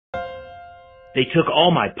They took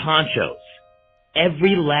all my ponchos.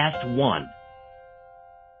 Every last one.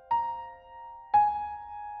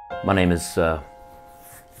 My name is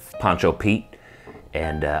Poncho Pete,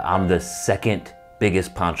 and I'm the second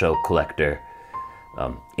biggest poncho collector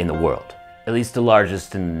in the world. At least the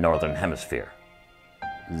largest in the Northern Hemisphere.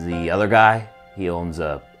 The other guy, he owns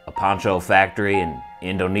a poncho factory in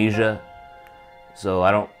Indonesia, so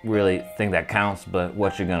I don't really think that counts, but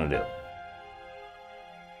what you gonna do?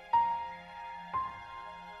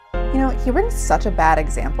 You know, he brings such a bad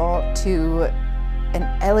example to an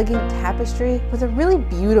elegant tapestry with a really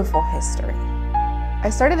beautiful history. I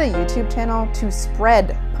started a YouTube channel to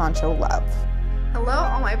spread poncho love. Hello,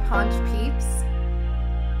 all my ponch peeps.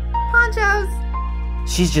 Ponchos!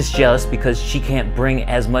 She's just jealous because she can't bring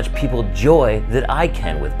as much people joy that I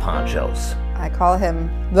can with ponchos. I call him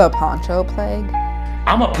the Poncho Plague.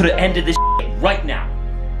 I'm gonna put an end to this right now.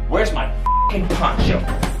 Where's my f***ing poncho?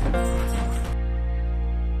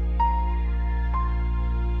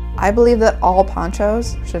 I believe that all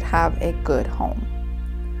ponchos should have a good home.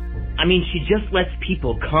 I mean, she just lets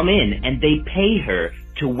people come in and they pay her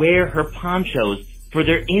to wear her ponchos for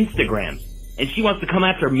their Instagrams. And she wants to come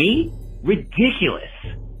after me? Ridiculous.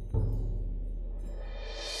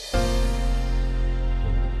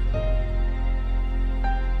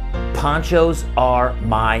 Ponchos are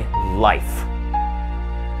my life.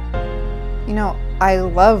 You know, I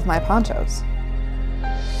love my ponchos.